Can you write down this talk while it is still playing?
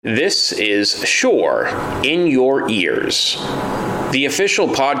This is Shore in Your Ears, the official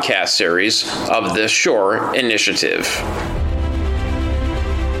podcast series of the Shore Initiative.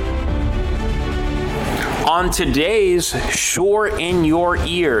 On today's Shore in Your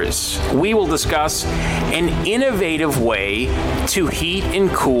Ears, we will discuss an innovative way to heat and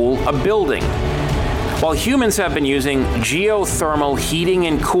cool a building. While humans have been using geothermal heating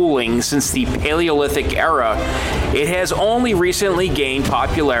and cooling since the Paleolithic era, it has only recently gained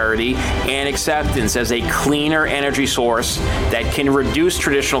popularity and acceptance as a cleaner energy source that can reduce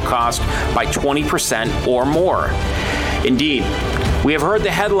traditional costs by 20% or more. Indeed, we have heard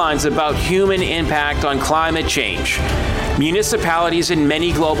the headlines about human impact on climate change. Municipalities in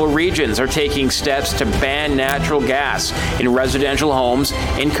many global regions are taking steps to ban natural gas in residential homes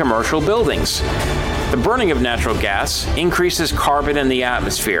and commercial buildings. The burning of natural gas increases carbon in the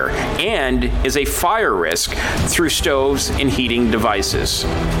atmosphere and is a fire risk through stoves and heating devices.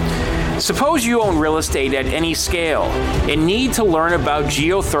 Suppose you own real estate at any scale and need to learn about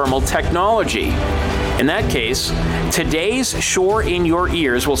geothermal technology. In that case, today's Shore in Your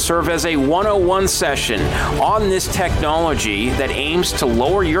Ears will serve as a 101 session on this technology that aims to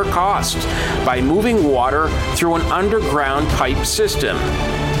lower your cost by moving water through an underground pipe system.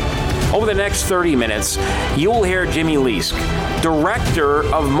 Over the next 30 minutes, you will hear Jimmy Leask, Director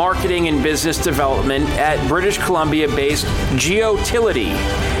of Marketing and Business Development at British Columbia-based Geotility,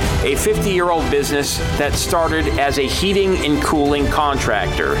 a 50-year-old business that started as a heating and cooling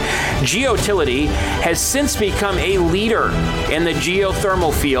contractor. Geotility has since become a leader in the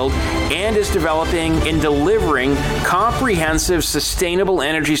geothermal field and is developing and delivering comprehensive sustainable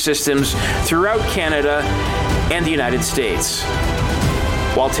energy systems throughout Canada and the United States.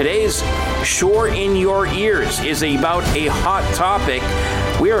 While today's Shore in Your Ears is about a hot topic,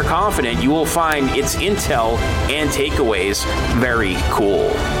 we are confident you will find its intel and takeaways very cool.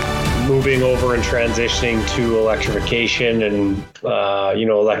 Moving over and transitioning to electrification and,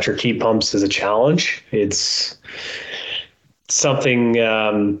 electric heat pumps is a challenge. It's something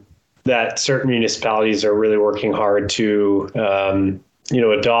that certain municipalities are really working hard to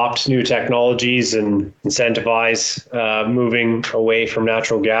adopt new technologies and incentivize moving away from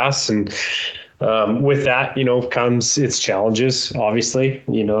natural gas. And with that, comes its challenges, obviously.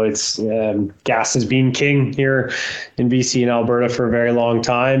 It's gas has been king here in BC and Alberta for a very long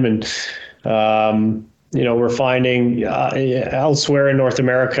time. And, we're finding elsewhere in North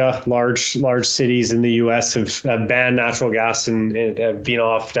America, large cities in the U.S. have banned natural gas and have been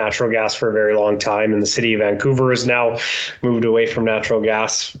off natural gas for a very long time. And the city of Vancouver has now moved away from natural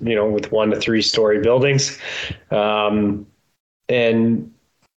gas, with 1 to 3 story buildings. And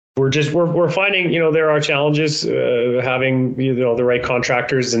we're finding, there are challenges having, the right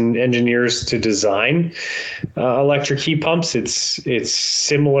contractors and engineers to design electric heat pumps. It's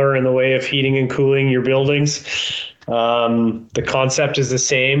similar in the way of heating and cooling your buildings. The concept is the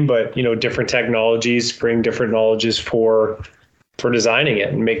same, but, different technologies bring different knowledges for designing it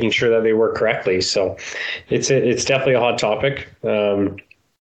and making sure that they work correctly. So it's definitely a hot topic.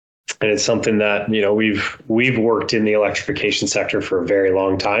 And it's something that, we've worked in the electrification sector for a very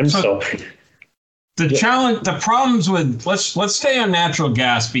long time. So the problems with, let's stay on natural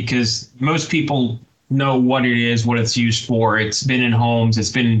gas because most people know what it is, what it's used for. It's been in homes,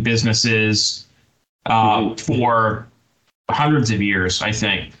 it's been in businesses for hundreds of years, I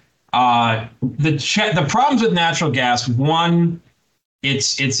think. The problems with natural gas, one,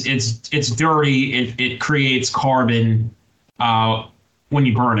 it's dirty. It creates carbon when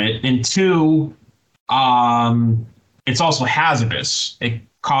you burn it, and 2, it's also hazardous. It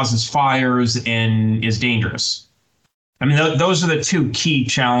causes fires and is dangerous. I mean, those are the 2 key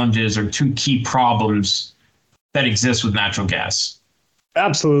challenges or 2 key problems that exist with natural gas.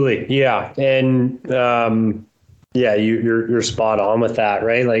 Absolutely, yeah, and you're spot on with that,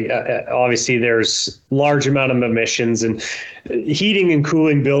 right? Like, obviously, there's large amount of emissions, and heating and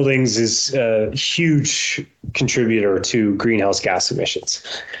cooling buildings is a huge contributor to greenhouse gas emissions.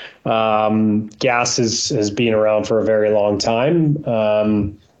 Gas has been around for a very long time,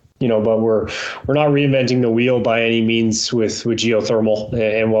 but we're not reinventing the wheel by any means with geothermal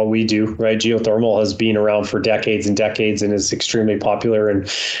and what we do, right? Geothermal has been around for decades and decades and is extremely popular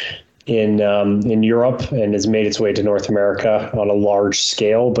in Europe and has made its way to North America on a large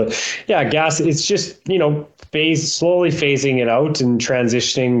scale. But yeah, gas, it's just, slowly phasing it out and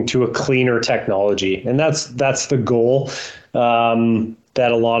transitioning to a cleaner technology. And that's the goal that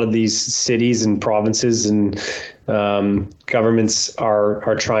a lot of these cities and provinces and governments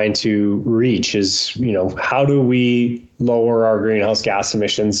are trying to reach is, how do we lower our greenhouse gas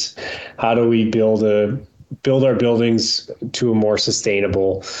emissions? How do we build a build our buildings to a more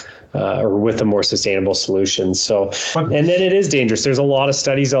sustainable or with a more sustainable solution. So, and then it is dangerous. There's a lot of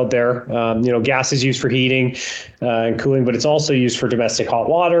studies out there. Gas is used for heating and cooling, but it's also used for domestic hot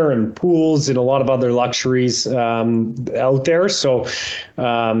water and pools and a lot of other luxuries out there. So,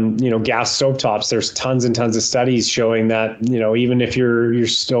 gas stovetops, there's tons and tons of studies showing that, even if your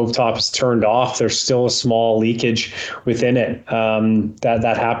stovetop is turned off, there's still a small leakage within it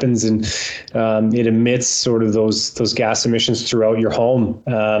that happens, and it emits sort of those gas emissions throughout your home.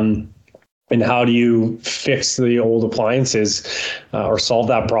 And how do you fix the old appliances or solve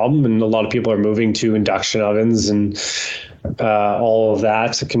that problem? And a lot of people are moving to induction ovens and all of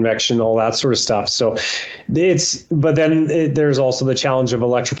that, convection, all that sort of stuff. So but then there's also the challenge of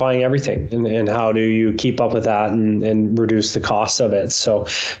electrifying everything, and how do you keep up with that and reduce the cost of it? So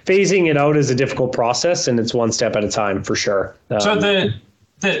phasing it out is a difficult process, and it's one step at a time for sure. So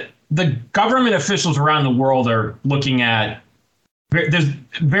the government officials around the world are looking at, there's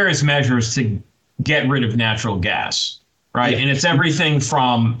various measures to get rid of natural gas, right? Yeah. And it's everything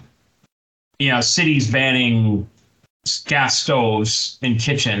from, cities banning gas stoves in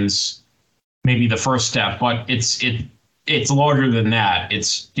kitchens, maybe the first step, but it's larger than that.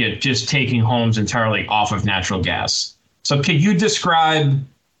 It's just taking homes entirely off of natural gas. So could you describe,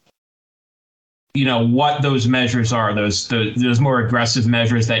 what those measures are, those more aggressive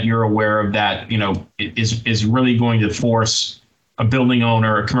measures that you're aware of that, is really going to force a building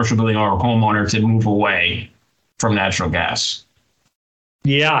owner, a commercial building owner, or homeowner to move away from natural gas?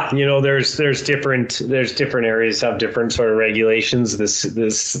 Yeah, there's different areas have different sort of regulations.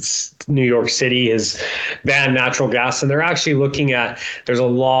 This New York City has banned natural gas, and they're actually looking at, there's a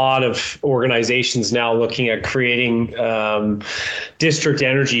lot of organizations now looking at creating district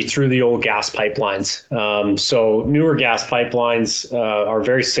energy through the old gas pipelines. So newer gas pipelines are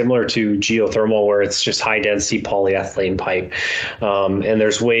very similar to geothermal, where it's just high density polyethylene pipe, and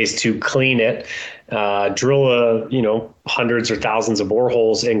there's ways to clean it. Drill hundreds or thousands of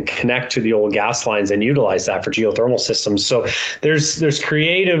boreholes and connect to the old gas lines and utilize that for geothermal systems. So there's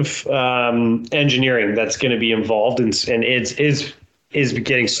creative engineering that's going to be involved, and is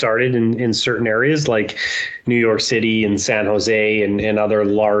getting started in certain areas like New York City and San Jose and other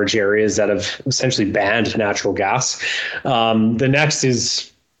large areas that have essentially banned natural gas. The next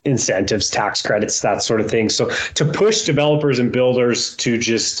is incentives, tax credits, that sort of thing. So to push developers and builders to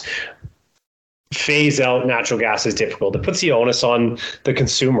just phase out natural gas is difficult. It puts the onus on the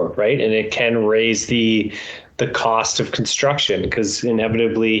consumer, right? And it can raise the cost of construction, because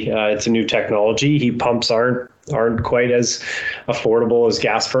inevitably it's a new technology. Heat pumps aren't quite as affordable as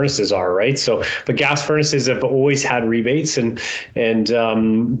gas furnaces are, right? So, but gas furnaces have always had rebates, and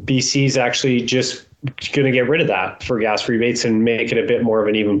BC's actually just going to get rid of that for gas rebates and make it a bit more of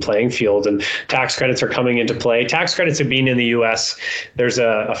an even playing field. And tax credits are coming into play. Tax credits have been in the U.S. There's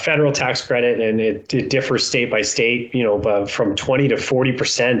a federal tax credit, and it differs state by state, from 20 to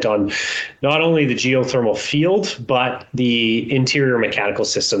 40% on not only the geothermal field, but the interior mechanical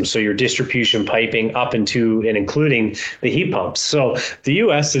system. So your distribution piping up into and including the heat pumps. So the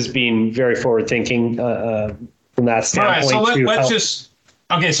U.S. has been very forward thinking from that standpoint. All right, so let's just.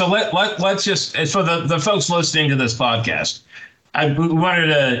 Okay, so let's just, for the folks listening to this podcast, we wanted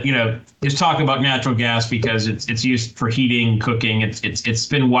to just talk about natural gas because it's used for heating, cooking. It's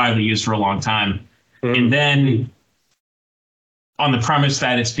been widely used for a long time, and then on the premise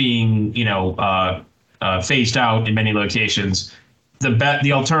that it's being phased out in many locations,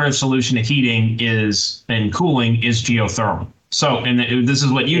 the alternative solution to heating and cooling is geothermal. So, and this is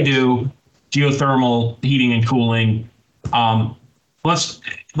what you do, geothermal heating and cooling. Let's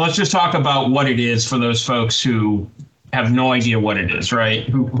just talk about what it is for those folks who have no idea what it is, right?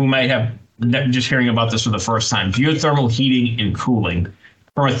 Who might have just hearing about this for the first time. Geothermal heating and cooling.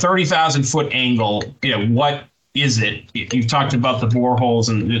 From a 30,000 foot angle, what is it? You've talked about the boreholes,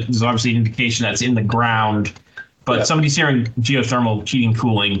 and there's obviously an indication that's in the ground. But somebody's hearing geothermal heating,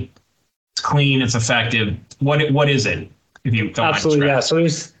 cooling. It's clean, it's effective. What is it? If you don't Absolutely, yeah. So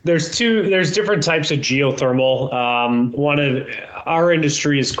there's different types of geothermal. One of our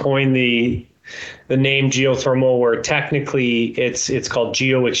industry has coined the name geothermal, where technically it's called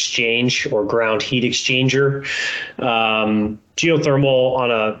geo exchange or ground heat exchanger. Geothermal on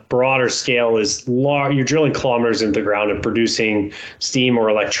a broader scale is you're drilling kilometers into the ground and producing steam or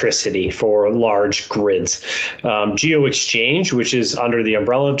electricity for large grids. Geo exchange, which is under the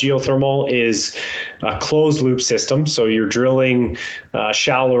umbrella of geothermal, is a closed loop system. So you're drilling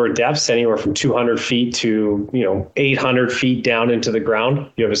shallower depths, anywhere from 200 feet to 800 feet down into the ground.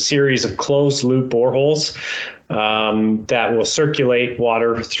 You have a series of closed loop boreholes. that will circulate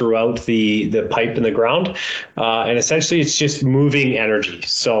water throughout the pipe in the ground. And essentially it's just moving energy.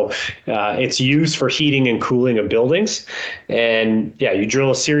 So it's used for heating and cooling of buildings. And yeah, you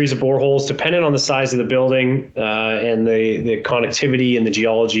drill a series of boreholes depending on the size of the building and the connectivity and the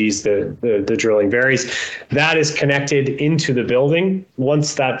geologies, the drilling varies. That is connected into the building.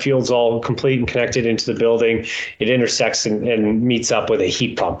 Once that field's all complete and connected into the building, it intersects and meets up with a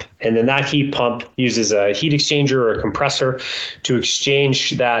heat pump. And then that heat pump uses a heat exchanger or a compressor to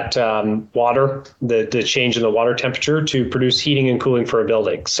exchange that water, the change in the water temperature, to produce heating and cooling for a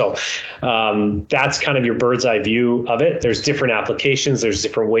building. So that's kind of your bird's eye view of it. There's different applications, there's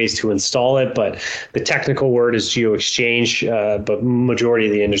different ways to install it, but the technical word is geo-exchange, but majority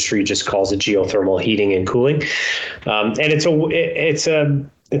of the industry just calls it geothermal heating and cooling. And it's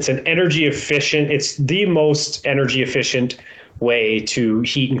an energy efficient, it's the most energy efficient way to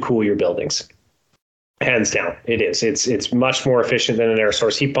heat and cool your buildings. Hands down, it is. It's much more efficient than an air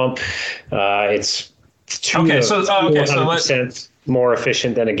source heat pump. It's 200% more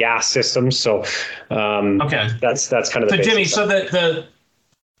efficient than a gas system. So that's kind of the Jimmy, stuff.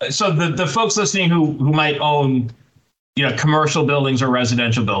 so the folks listening who might own commercial buildings or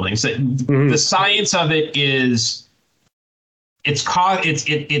residential buildings, the science of it is it's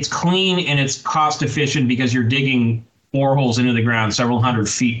clean and it's cost efficient because you're digging boreholes into the ground several hundred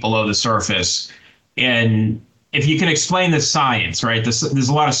feet below the surface. And if you can explain the science, right? There's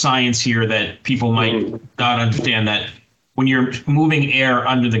a lot of science here that people might not understand, that when you're moving air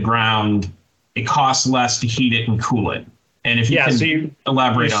under the ground, it costs less to heat it and cool it. And if you can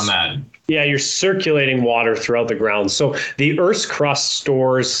elaborate on that. Yeah, you're circulating water throughout the ground. So the Earth's crust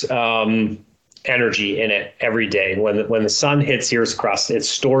stores energy in it every day. When the sun hits the Earth's crust, it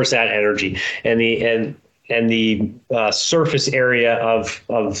stores that energy. And the surface area of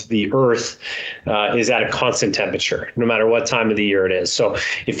the Earth is at a constant temperature, no matter what time of the year it is. So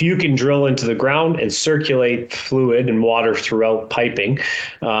if you can drill into the ground and circulate fluid and water throughout piping,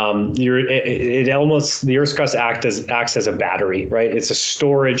 the Earth's crust acts as a battery, right? It's a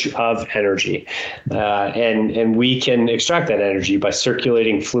storage of energy, and we can extract that energy by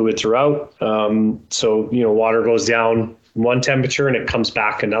circulating fluid throughout. So water goes down one temperature and it comes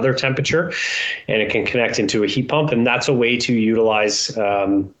back another temperature, and it can connect into a heat pump. And that's a way to utilize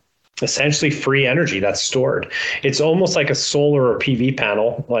essentially free energy that's stored. It's almost like a solar or PV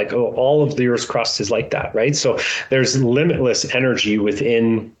panel, like all of the Earth's crust is like that, right? So there's limitless energy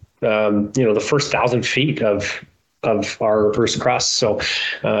within the first 1,000 feet of our Earth's crust. So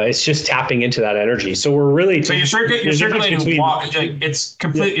it's just tapping into that energy. So we're really you're circulating water. You're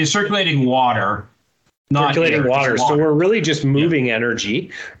circulating water. Circulating water. So we're really just moving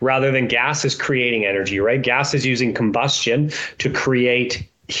energy rather than gas is creating energy, right? Gas is using combustion to create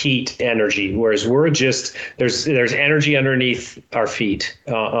heat energy, whereas we're just there's energy underneath our feet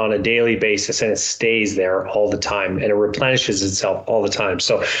on a daily basis, and it stays there all the time, and it replenishes itself all the time.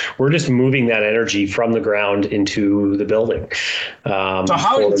 So we're just moving that energy from the ground into the building. So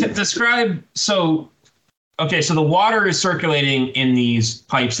how describe Okay, so the water is circulating in these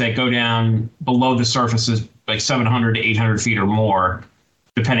pipes that go down below the surfaces, like 700 to 800 feet or more,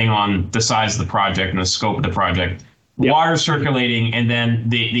 depending on the size of the project and the scope of the project. Yep. Water circulating, and then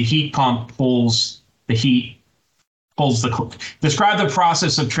the heat pump pulls the heat, describe the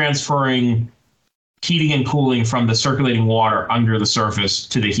process of transferring heating and cooling from the circulating water under the surface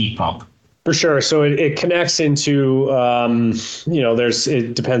to the heat pump. For sure. So it connects into,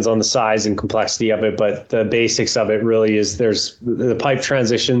 it depends on the size and complexity of it, but the basics of it really is there's the pipe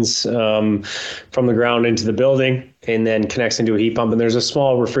transitions from the ground into the building and then connects into a heat pump. And there's a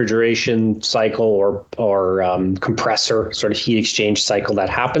small refrigeration cycle or compressor sort of heat exchange cycle that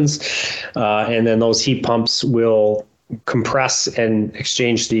happens. And then those heat pumps will compress and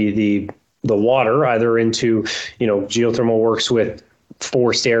exchange the water either into, geothermal works with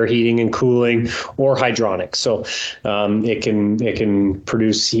forced air heating and cooling or hydronic. So it can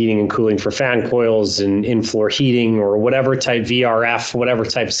produce heating and cooling for fan coils and in-floor heating or whatever type VRF, whatever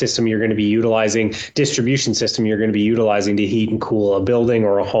type of system you're going to be utilizing, distribution system you're going to be utilizing to heat and cool a building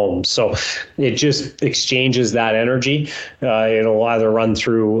or a home. So it just exchanges that energy. It'll either run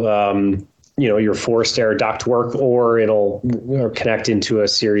through your forced air ductwork, or it'll connect into a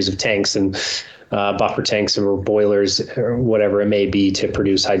series of tanks and buffer tanks or boilers or whatever it may be to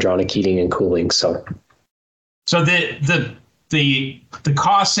produce hydronic heating and cooling. So the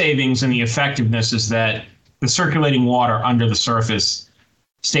cost savings and the effectiveness is that the circulating water under the surface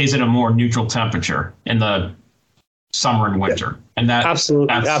stays at a more neutral temperature in the summer and winter, and that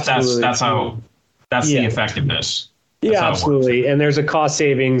absolutely that's the effectiveness. Yeah, absolutely. And there's a cost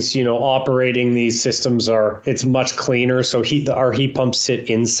savings, operating these systems it's much cleaner. So our heat pumps sit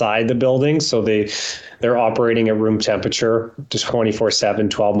inside the building. So they're operating at room temperature just 24/7,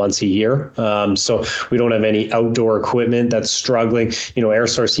 12 months a year. So we don't have any outdoor equipment that's struggling. Air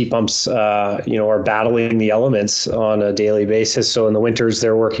source heat pumps, are battling the elements on a daily basis. So in the winters,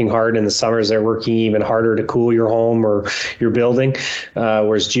 they're working hard. In the summers, they're working even harder to cool your home or your building,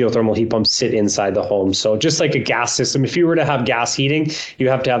 whereas geothermal heat pumps sit inside the home. So just like a gas system, if you were to have gas heating, you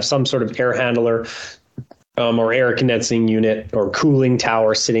have to have some sort of air handler or air condensing unit or cooling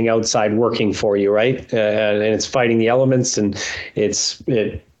tower sitting outside working for you, right? And it's fighting the elements, and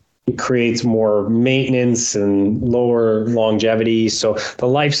it creates more maintenance and lower longevity. So the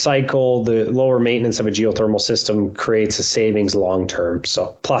life cycle, the lower maintenance of a geothermal system creates a savings long term.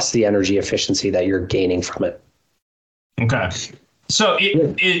 So plus the energy efficiency that you're gaining from it. Okay. So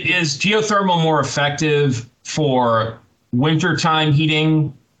is geothermal more effective for wintertime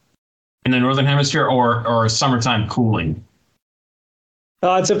heating in the Northern Hemisphere or summertime cooling?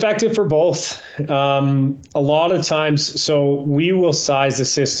 It's effective for both. A lot of times, so we will size the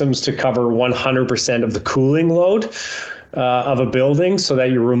systems to cover 100% of the cooling load of a building, so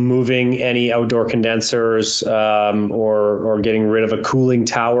that you're removing any outdoor condensers or getting rid of a cooling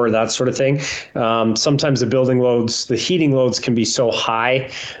tower, that sort of thing. Sometimes the heating loads can be so high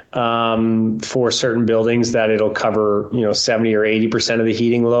for certain buildings that it'll cover 70 or 80% of the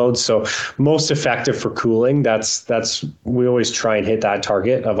heating load. So most effective for cooling. That's we always try and hit that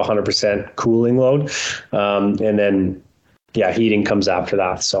target of 100% cooling load, and then heating comes after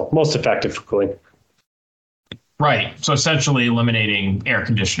that. So most effective for cooling. Right. So essentially eliminating air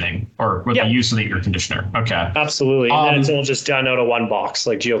conditioning or with the use of the air conditioner. Okay. Absolutely. And then it's all just done out of one box.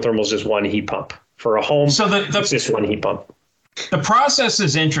 Like geothermal is just one heat pump. For a home, so it's just one heat pump. The process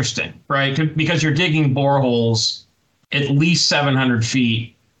is interesting, right? Because you're digging boreholes at least 700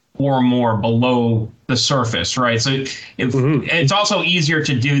 feet or more below the surface, right? So it's also easier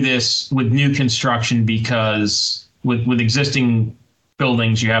to do this with new construction because with existing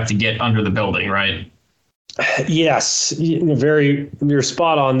buildings, you have to get under the building, right? Yes, you're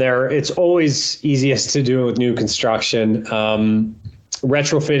spot on there. It's always easiest to do it with new construction.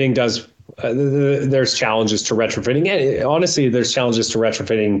 Retrofitting does, there's challenges to retrofitting. Honestly, there's challenges to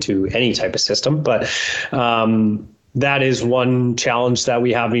retrofitting to any type of system, but that is one challenge that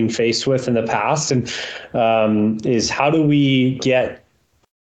we have been faced with in the past, and is how do we get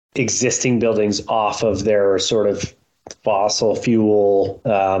existing buildings off of their sort of fossil fuel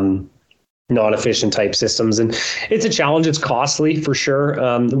non-efficient type systems. And it's a challenge. It's costly for sure.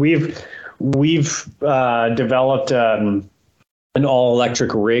 We've developed an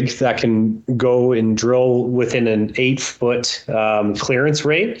all-electric rig that can go and drill within an 8-foot clearance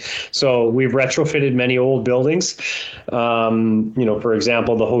rate. So we've retrofitted many old buildings. For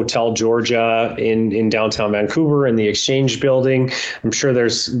example, the Hotel Georgia in downtown Vancouver and the Exchange building. I'm sure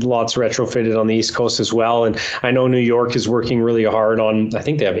there's lots retrofitted on the East Coast as well. And I know New York is working really hard on, I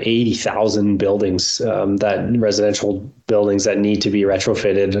think they have 80,000 buildings, residential buildings that need to be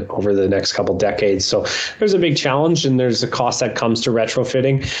retrofitted over the next couple decades. So there's a big challenge, and there's a cost that comes to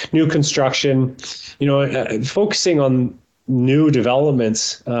retrofitting. New construction, focusing on new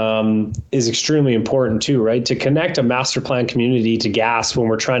developments is extremely important too, right? To connect a master plan community to gas when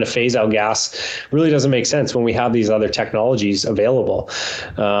we're trying to phase out gas really doesn't make sense when we have these other technologies available.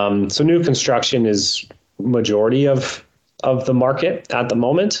 So new construction is majority of the market at the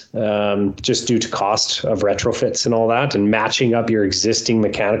moment, just due to cost of retrofits and all that, and matching up your existing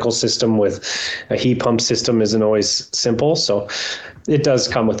mechanical system with a heat pump system isn't always simple. So it does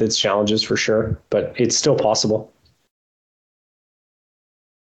come with its challenges for sure, but it's still possible.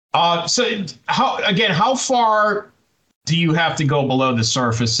 So how far do you have to go below the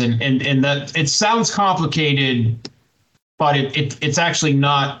surface? And that it sounds complicated, but it's actually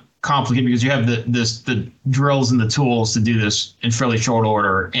not complicated because you have the drills and the tools to do this in fairly short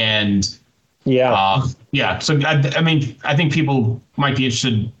order. And so I think people might be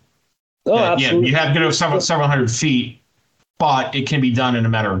interested. Absolutely. You have to go several hundred feet, but it can be done in a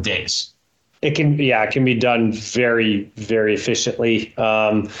matter of days. It can be done very, very efficiently.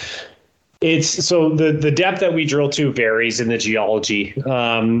 It's so the depth that we drill to varies in the geology.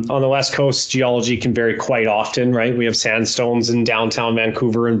 On the West Coast, geology can vary quite often, right? We have sandstones in downtown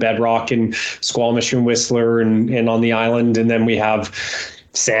Vancouver and bedrock and Squamish and Whistler and on the island. And then we have,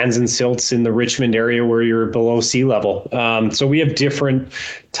 sands and silts in the Richmond area where you're below sea level. So we have different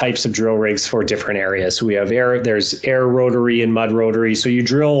types of drill rigs for different areas. We have there's air rotary and mud rotary. So you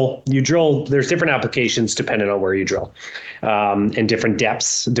drill, there's different applications depending on where you drill, and different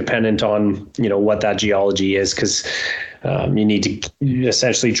depths dependent on, what that geology is. Cause you need to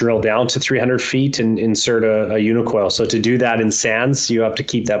essentially drill down to 300 feet and insert a unicoil. So to do that in sands, you have to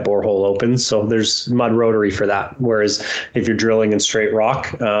keep that borehole open. So there's mud rotary for that. Whereas if you're drilling in straight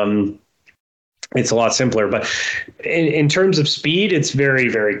rock, it's a lot simpler. But in terms of speed, it's very,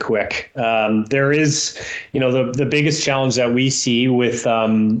 very quick. There is, the biggest challenge that we see with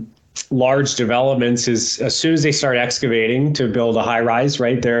large developments is as soon as they start excavating to build a high rise,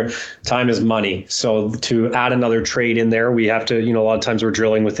 right, their time is money. So to add another trade in there, we have to, a lot of times we're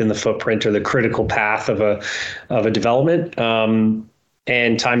drilling within the footprint or the critical path of a development.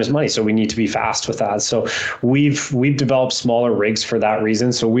 And time is money, so we need to be fast with that. So we've developed smaller rigs for that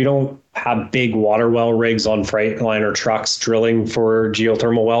reason. So we don't have big water well rigs on Freightliner trucks drilling for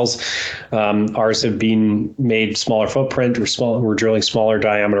geothermal wells. Ours have been made smaller footprint. We're drilling smaller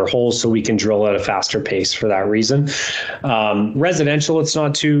diameter holes so we can drill at a faster pace for that reason. Residential, it's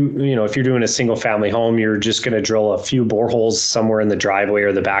not too, if you're doing a single family home, you're just going to drill a few boreholes somewhere in the driveway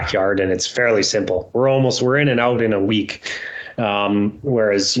or the backyard, and it's fairly simple. We're in and out in a week.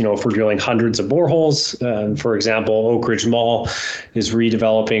 Whereas, if we're drilling hundreds of boreholes, for example, Oak Ridge Mall is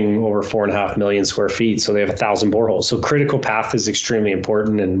redeveloping over 4.5 million square feet. So they have 1,000 boreholes. So critical path is extremely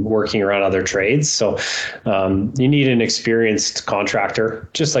important and working around other trades. So you need an experienced contractor,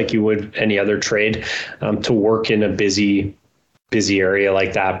 just like you would any other trade, to work in a busy area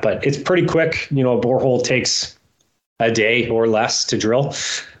like that. But it's pretty quick. A borehole takes a day or less to drill.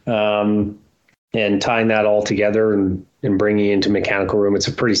 And tying that all together and bringing it into mechanical room, it's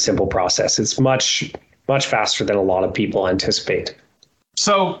a pretty simple process. It's much, much faster than a lot of people anticipate.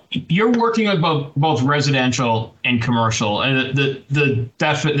 So you're working with both residential and commercial, and the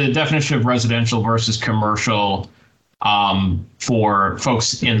definition of residential versus commercial, for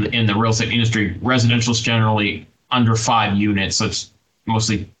folks in the real estate industry, residential is generally under 5 units. So it's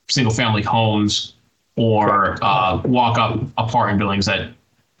mostly single family homes or walk up apartment buildings that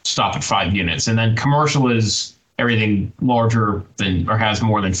stop at 5 units. And then commercial is everything larger than or has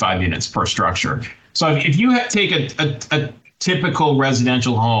more than 5 units per structure. So if you take a typical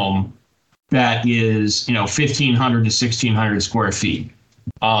residential home that is, 1,500 to 1,600 square feet,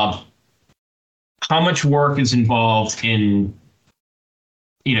 how much work is involved in,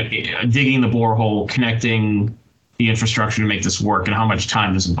 digging the borehole, connecting the infrastructure to make this work, and how much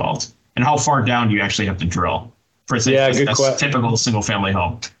time is involved? And how far down do you actually have to drill? For a typical single family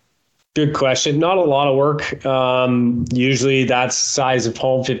home? Good question. Not a lot of work. Usually that size of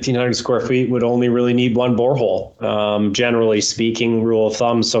home, 1,500 square feet, would only really need one borehole, generally speaking, rule of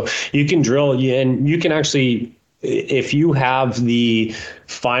thumb. So you can drill, and you can actually, if you have the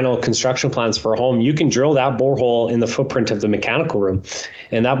final construction plans for a home, you can drill that borehole in the footprint of the mechanical room.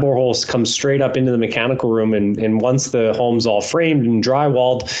 And that borehole comes straight up into the mechanical room. And once the home's all framed and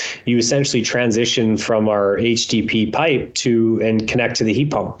drywalled, you essentially transition from our HDP pipe and connect to the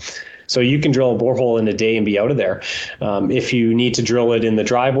heat pump. So you can drill a borehole in a day and be out of there. If you need to drill it in the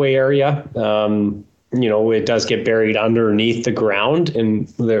driveway area, it does get buried underneath the ground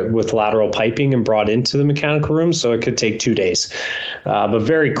and with lateral piping and brought into the mechanical room. So it could take 2 days, but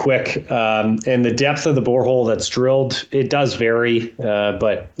very quick. And the depth of the borehole that's drilled, it does vary,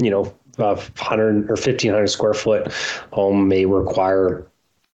 but 100 or 1,500 square foot home may require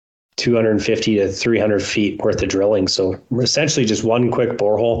 250 to 300 feet worth of drilling. So essentially just one quick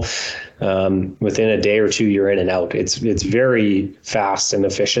borehole. Within a day or two, you're in and out. It's very fast and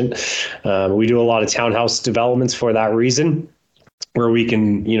efficient. We do a lot of townhouse developments for that reason, where we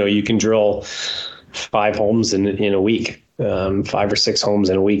can, you can drill 5 homes in a week, 5 or 6 homes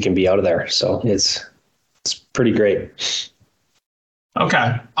in a week and be out of there. So it's pretty great.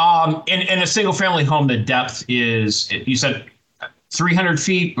 Okay. In a single family home, the depth is, you said 300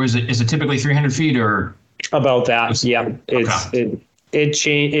 feet, or is it typically 300 feet or? About that. Yeah.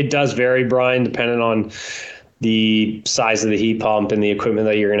 It does vary, Brian, depending on the size of the heat pump and the equipment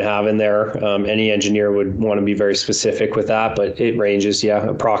that you're going to have in there. Any engineer would want to be very specific with that, but it ranges,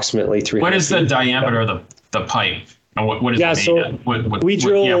 approximately 300 What is the diameter of the pipe? And what is we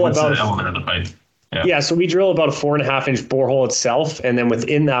drill what's the element of the pipe? So we drill about a 4.5-inch borehole itself, and then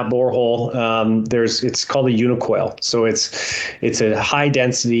within that borehole, it's called a unicoil. So it's a high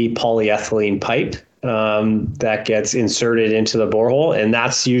density polyethylene pipe that gets inserted into the borehole, and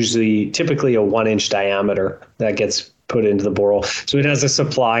that's typically a 1-inch diameter that gets put into the borehole. So it has a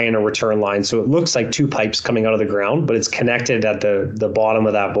supply and a return line. So it looks like two pipes coming out of the ground, but it's connected at the bottom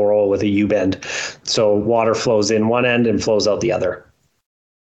of that borehole with a U-bend. So water flows in one end and flows out the other.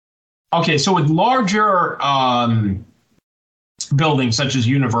 Okay, so with larger buildings such as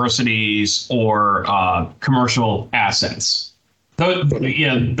universities or commercial assets,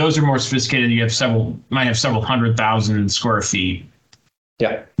 those are more sophisticated. You might have several 100,000 square feet.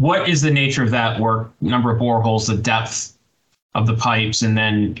 Yeah. What is the nature of that work? Number of boreholes, the depth of the pipes, and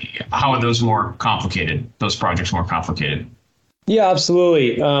then how are those more complicated? Those projects more complicated? Yeah,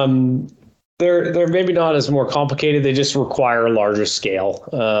 absolutely. They're maybe not as more complicated. They just require a larger scale.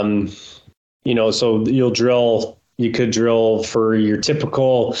 So you could drill for your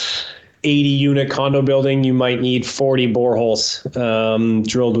typical 80 unit condo building, you might need 40 boreholes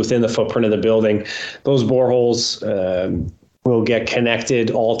drilled within the footprint of the building. Those boreholes will get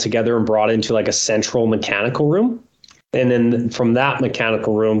connected all together and brought into like a central mechanical room. And then from that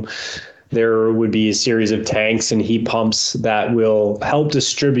mechanical room, there would be a series of tanks and heat pumps that will help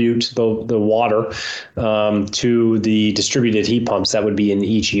distribute the water to the distributed heat pumps that would be in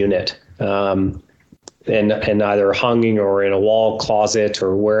each unit. And either hanging or in a wall closet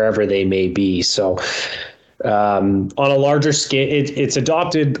or wherever they may be. So on a larger scale, it's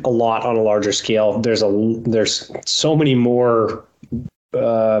adopted a lot on a larger scale. There's so many more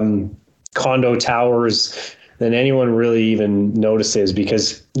condo towers than anyone really even notices,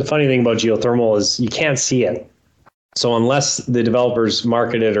 because the funny thing about geothermal is you can't see it. So unless the developers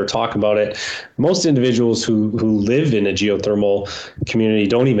market it or talk about it, most individuals who live in a geothermal community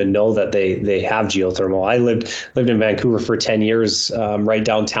don't even know that they have geothermal. I lived in Vancouver for 10 years, right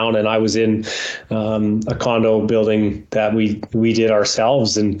downtown, and I was in a condo building that we did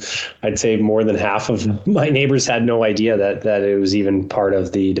ourselves, and I'd say more than half of my neighbors had no idea that it was even part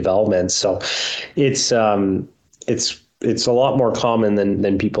of the development. So it's a lot more common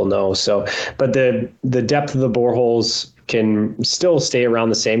than people know. So, but the depth of the boreholes can still stay around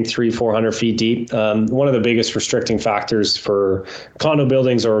the same 300-400 feet deep. One of the biggest restricting factors for condo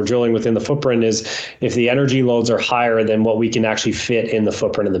buildings or drilling within the footprint is if the energy loads are higher than what we can actually fit in the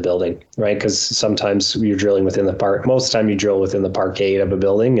footprint of the building, right? Because sometimes you're drilling within the most of the time you drill within the parkade of a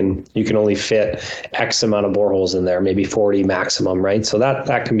building, and you can only fit X amount of boreholes in there, maybe 40 maximum, right? So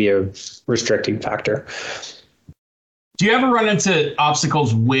that can be a restricting factor. Do you ever run into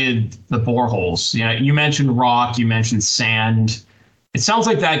obstacles with the boreholes? You mentioned rock, you mentioned sand. It sounds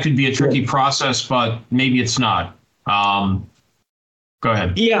like that could be a tricky process, but maybe it's not. Go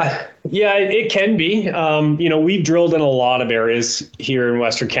ahead. Yeah, it can be. We've drilled in a lot of areas here in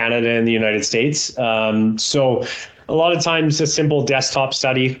Western Canada and the United States. So a lot of times a simple desktop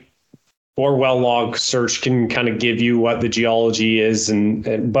study or well log search can kind of give you what the geology is,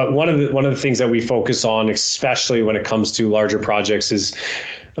 but one of the things that we focus on, especially when it comes to larger projects, is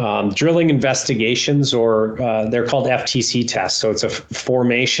drilling investigations, or they're called FTC tests. So it's a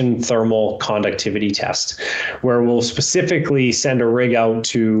formation thermal conductivity test, where we'll specifically send a rig out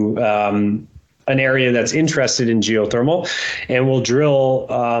to an area that's interested in geothermal, and we'll drill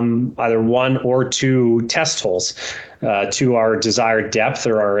either one or two test holes to our desired depth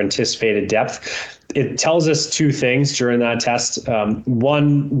or our anticipated depth. It tells us two things during that test.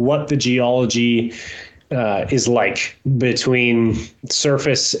 One, what the geology is like between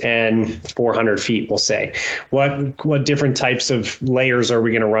surface and 400 feet, we'll say. What different types of layers are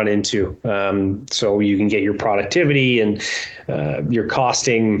we going to run into? So you can get your productivity and your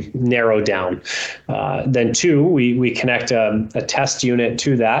costing narrowed down. Then two, we connect a test unit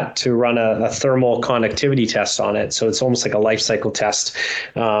to that to run a thermal conductivity test on it. So it's almost like a life cycle test,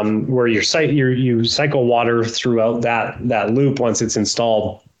 where you cycle water throughout that loop once it's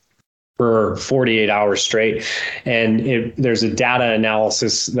installed for 48 hours straight. And there's a data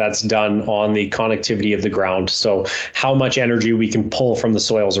analysis that's done on the conductivity of the ground. So how much energy we can pull from the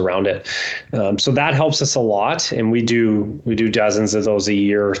soils around it. So that helps us a lot. And we do dozens of those a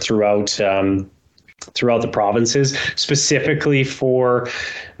year throughout the provinces, specifically for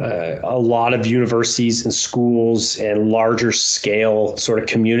a lot of universities and schools and larger scale sort of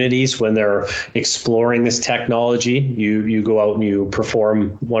communities. When they're exploring this technology, you go out and you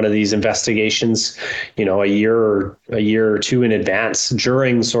perform one of these investigations, a year or two in advance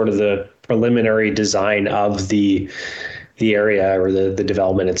during sort of the preliminary design of the area or the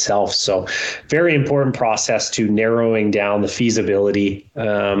development itself. So very important process to narrowing down the feasibility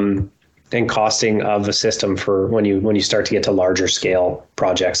and costing of the system for when you start to get to larger scale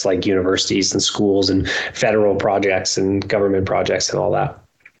projects like universities and schools and federal projects and government projects and all that.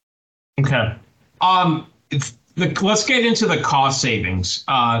 Okay. Let's get into the cost savings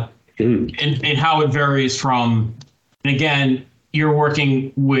and how it varies from And again, you're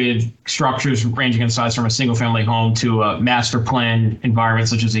working with structures ranging in size from a single family home to a master plan environment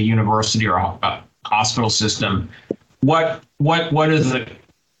such as a university or a hospital system. What is the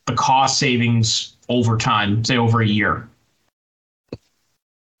cost savings over time, say over a year?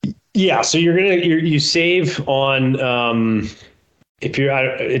 Yeah, so you save on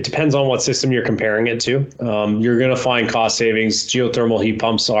it depends on what system you're comparing it to. You're going to find cost savings. Geothermal heat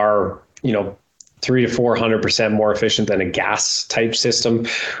pumps are 300 to 400% more efficient than a gas type system,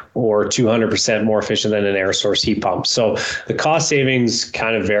 or 200% more efficient than an air source heat pump. So the cost savings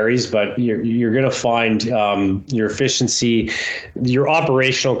kind of varies, but you're going to find your efficiency, your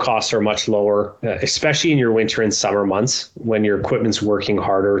operational costs are much lower, especially in your winter and summer months when your equipment's working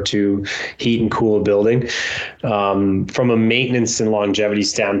harder to heat and cool a building. From a maintenance and longevity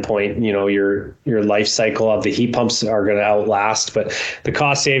standpoint, your life cycle of the heat pumps are going to outlast, but the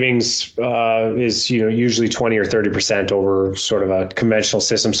cost savings is usually 20 or 30% over sort of a conventional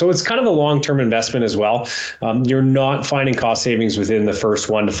system. So it's kind of a long-term investment as well. You're not finding cost savings within the first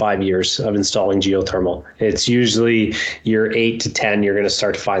 1 to 5 years of installing geothermal. It's usually year 8 to 10, you're going to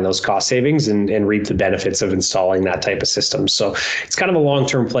start to find those cost savings and reap the benefits of installing that type of system. So it's kind of a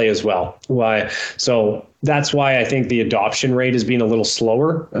long-term play as well. So that's why I think the adoption rate is being a little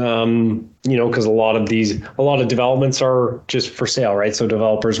slower, because a lot of developments are just for sale, right? So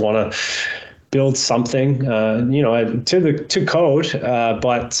developers want to build something, to code,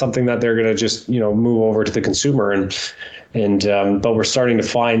 but something that they're going to just, move over to the consumer. But we're starting to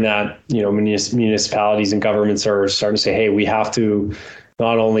find that, municipalities and governments are starting to say, hey, we have to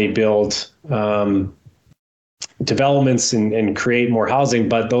not only build developments and create more housing,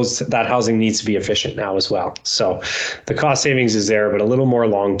 but that housing needs to be efficient now as well. So the cost savings is there, but a little more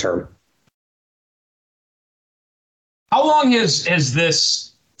long term. How long has this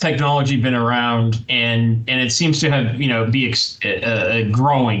technology been around, and it seems to have be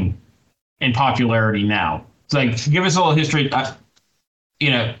growing in popularity now? It's like, give us a little history. I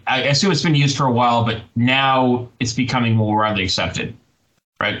assume it's been used for a while, but now it's becoming more widely accepted,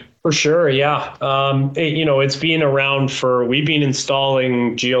 right? For sure, yeah. It's been around we've been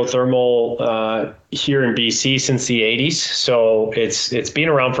installing geothermal here in BC since the 80s, so it's been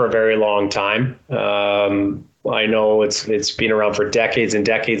around for a very long time. I know it's been around for decades and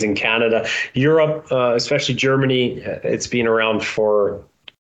decades in Canada. Europe, especially Germany, it's been around for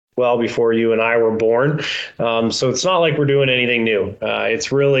well before you and I were born. So it's not like we're doing anything new.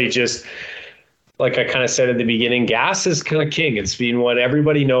 It's really just, like I kind of said at the beginning, gas is kind of king. It's been what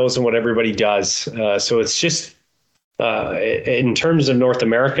everybody knows and what everybody does. So it's just, in terms of North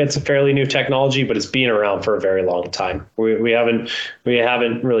America, it's a fairly new technology, but it's been around for a very long time. We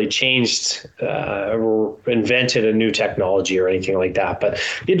haven't really changed or invented a new technology or anything like that. But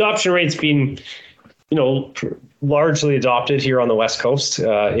the adoption rate's been, largely adopted here on the West Coast.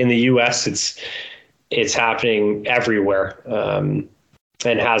 In the U.S., it's happening everywhere,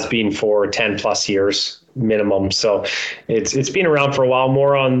 and has been for 10 plus years minimum. So it's been around for a while,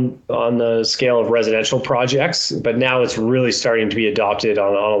 more on the scale of residential projects, but now it's really starting to be adopted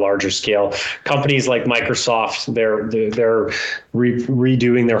on a larger scale. Companies like Microsoft, they're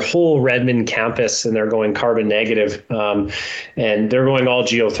redoing their whole Redmond campus, and they're going carbon negative, and they're going all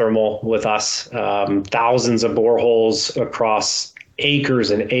geothermal with us. Thousands of boreholes across acres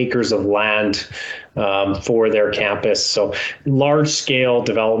and acres of land for their campus. So large scale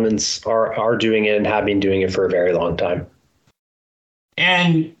developments are doing it and have been doing it for a very long time.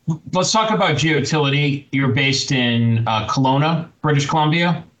 And let's talk about Geotility. You're based in Kelowna, British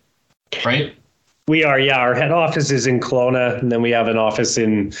Columbia, right? We are, yeah. Our head office is in Kelowna, and then we have an office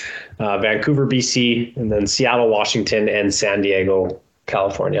in Vancouver, BC, and then Seattle, Washington, and San Diego,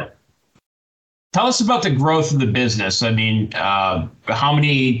 California. Tell us about the growth of the business. I mean, how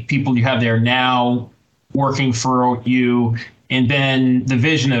many people you have there now working for you, and then the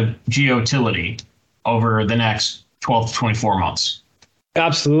vision of Geotility over the next 12 to 24 months?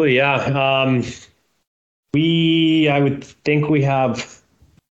 Absolutely, yeah. I would think we have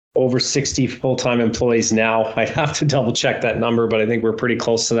over 60 full-time employees now. I'd have to double check that number, but I think we're pretty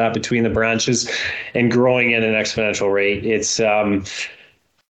close to that between the branches, and growing at an exponential rate. It's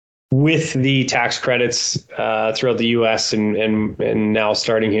with the tax credits throughout the U.S. and now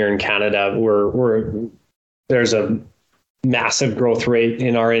starting here in Canada, there's a massive growth rate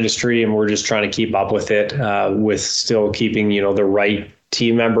in our industry, and we're just trying to keep up with it, with still keeping the right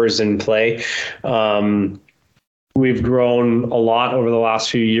team members in play. We've grown a lot over the last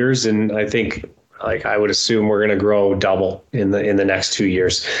few years, and I think, I would assume we're going to grow double in the next 2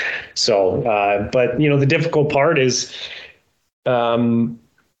 years. So, but the difficult part is,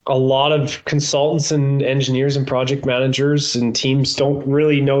 a lot of consultants and engineers and project managers and teams don't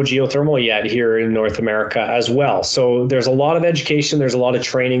really know geothermal yet here in North America as well. So there's a lot of education, there's a lot of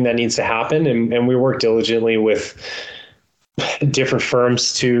training that needs to happen, and we work diligently with different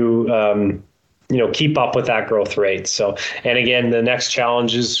firms to keep up with that growth rate. So, and again, the next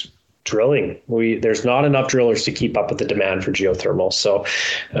challenge is drilling. There's not enough drillers to keep up with the demand for geothermal. So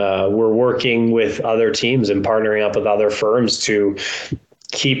we're working with other teams and partnering up with other firms to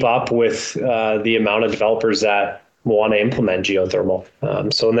keep up with the amount of developers that want to implement geothermal.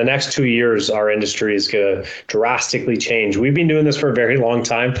 So in the next 2 years, our industry is going to drastically change. We've been doing this for a very long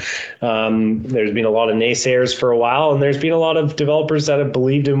time. There's been a lot of naysayers for a while, and there's been a lot of developers that have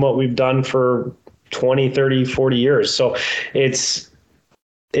believed in what we've done for 20, 30, 40 years. So it's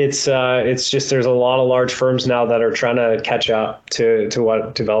just, there's a lot of large firms now that are trying to catch up to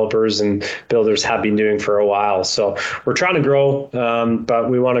what developers and builders have been doing for a while. So we're trying to grow, but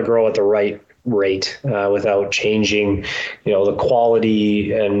we want to grow at the right rate without changing, the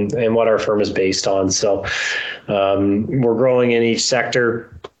quality and what our firm is based on. So we're growing in each sector.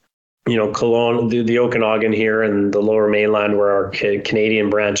 Kelowna, the Okanagan here and the Lower Mainland, where our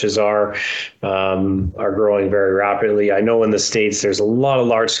Canadian branches are growing very rapidly. I know in the States, there's a lot of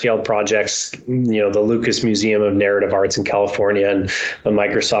large-scale projects, the Lucas Museum of Narrative Arts in California and the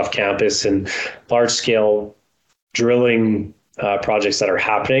Microsoft campus, and large-scale drilling projects that are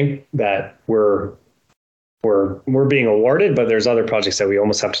happening that we're being awarded, but there's other projects that we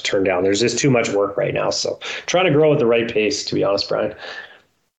almost have to turn down. There's just too much work right now. So trying to grow at the right pace, to be honest, Brian.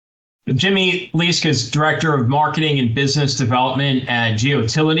 Jimmy Leask is Director of Marketing and Business Development at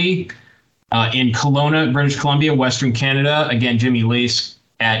Geotility in Kelowna, British Columbia, Western Canada. Again, Jimmy Leask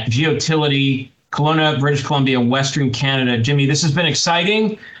at Geotility, Kelowna, British Columbia, Western Canada. Jimmy, this has been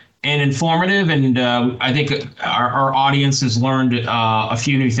exciting and informative, and I think our audience has learned a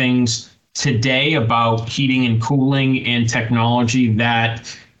few new things today about heating and cooling and technology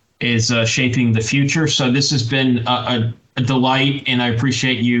that is shaping the future. So this has been a delight, and I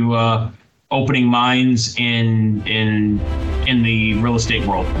appreciate you opening minds in the real estate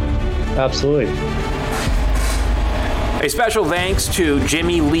world. Absolutely. A special thanks to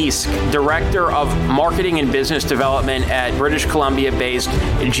Jimmy Leask, Director of Marketing and Business Development at British Columbia-based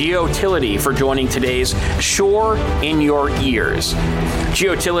Geotility, for joining today's Shore in Your Ears.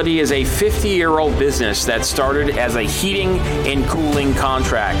 Geotility is a 50-year-old business that started as a heating and cooling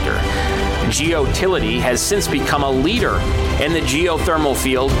contractor. Geotility has since become a leader in the geothermal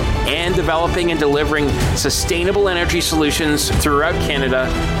field and developing and delivering sustainable energy solutions throughout Canada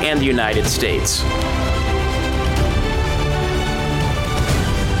and the United States.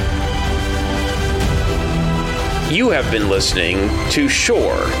 You have been listening to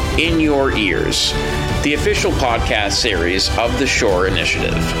Shore in Your Ears, the official podcast series of the Shore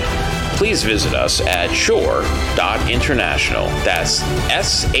Initiative. Please visit us at shore.international. That's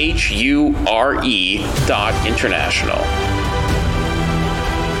SHURE.international.